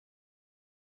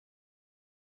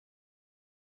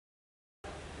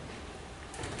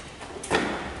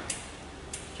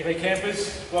G'day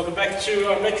campers, welcome back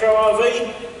to Metro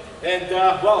RV, and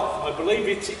well, I believe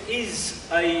it is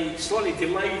a slightly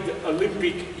delayed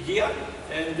Olympic year,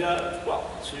 and well,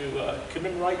 to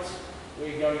commemorate,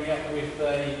 we're going out with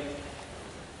a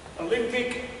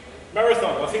Olympic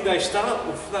marathon. I think they start,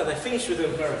 no, they finish with a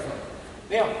marathon.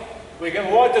 Now, we're going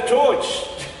to light the torch,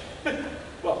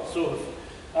 well, sort of,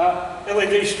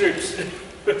 LED strips.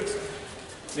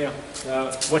 Now,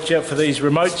 watch out for these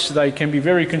remotes, they can be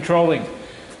very controlling.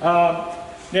 Now,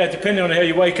 depending on how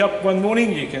you wake up one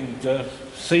morning, you can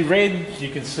see red,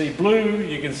 you can see blue,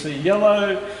 you can see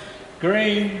yellow,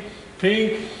 green,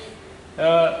 pink,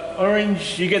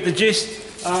 orange, you get the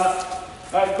gist.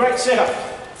 Great setup,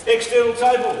 external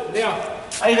table. Now,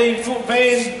 18-foot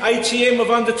van, ATM of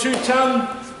under 2 tonne.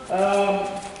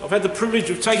 I've had the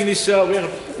privilege of taking this, we had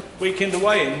a weekend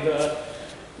away, and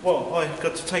well, I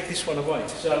got to take this one away.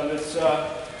 So it's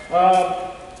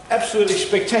absolutely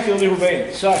spectacular little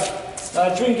van. So,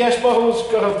 twin gas bottles,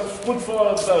 got a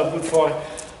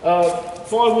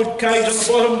firewood cage on the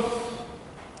bottom.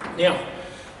 Now,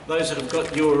 those that have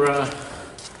got your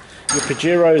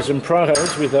Pajeros and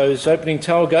Prados with those opening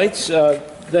tailgates,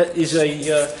 that is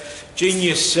a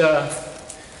genius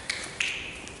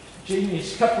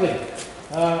coupling.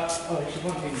 Oh, actually,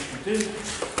 one thing we can do.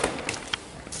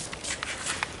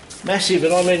 Massive,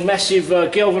 and I mean massive,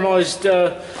 galvanised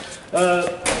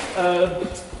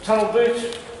tunnel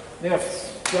boot. Now,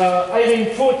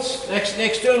 18 foot, that's an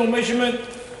external measurement.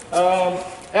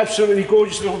 Absolutely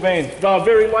gorgeous little van.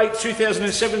 Very late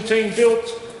 2017 built,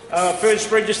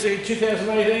 first registered in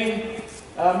 2018.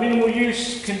 Minimal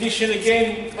use, condition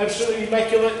again, absolutely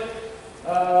immaculate,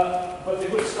 but the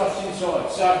good stuff's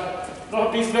inside. So, not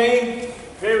a big van,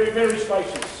 very, very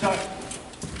spacious. So,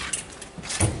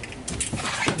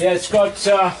 yeah, it's got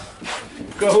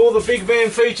all the big van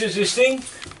features, this thing.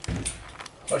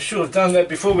 I should have done that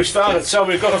before we started. So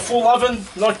we've got a full oven,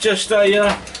 not just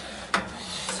a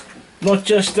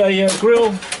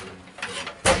grill.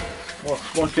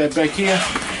 Might go back here.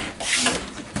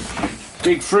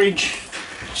 Big fridge,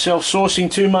 self-sourcing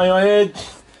too, may I add.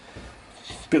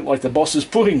 A bit like the boss's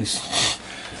puddings.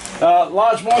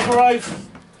 Large microwave.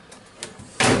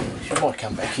 She might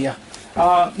come back here.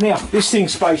 Now this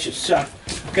thing's spacious. So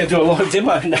I'm going to do a live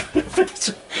demo now.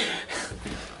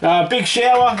 Big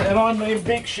shower, and I mean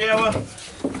big shower.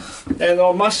 And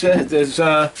I must say,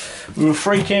 we were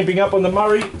free camping up on the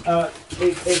Murray.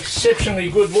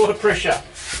 Exceptionally good water pressure.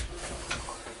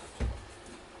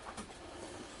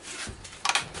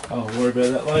 I'll worry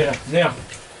about that later. Now,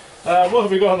 what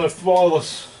have we got on the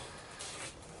wireless?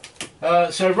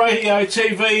 So radio,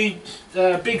 TV,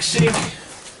 big sink,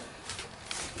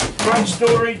 front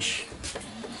storage.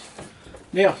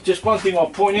 Now, just one thing I'll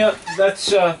point out,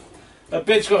 that's a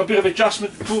bed's got a bit of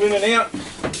adjustment to pull in and out.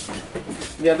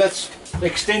 Yeah, that's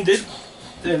extended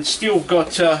and still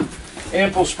got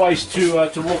ample space to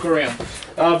walk around.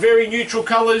 Very neutral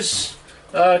colours,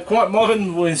 quite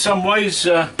modern in some ways,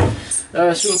 sort of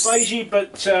beigey,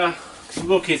 but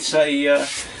look, it's a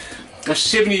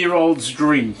 70-year-old's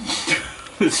dream.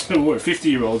 Or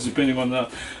 50-year-olds, depending on the.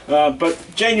 But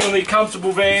genuinely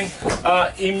comfortable van,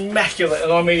 immaculate,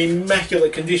 and I mean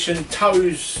immaculate condition.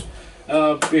 Toes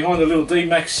behind the little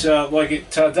D-Max like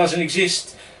it doesn't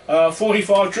exist.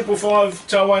 45,555,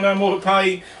 towaway, no more to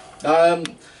pay. I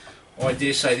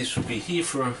dare say this will be here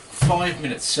for 5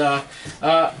 minutes.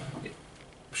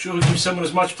 Sure it'll give someone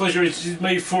as much pleasure as it did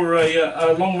me for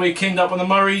a long weekend up on the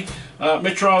Murray.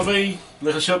 Metro RV,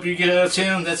 let us help you get out of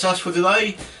town. That's us for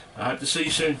today. I hope to see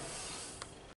you soon.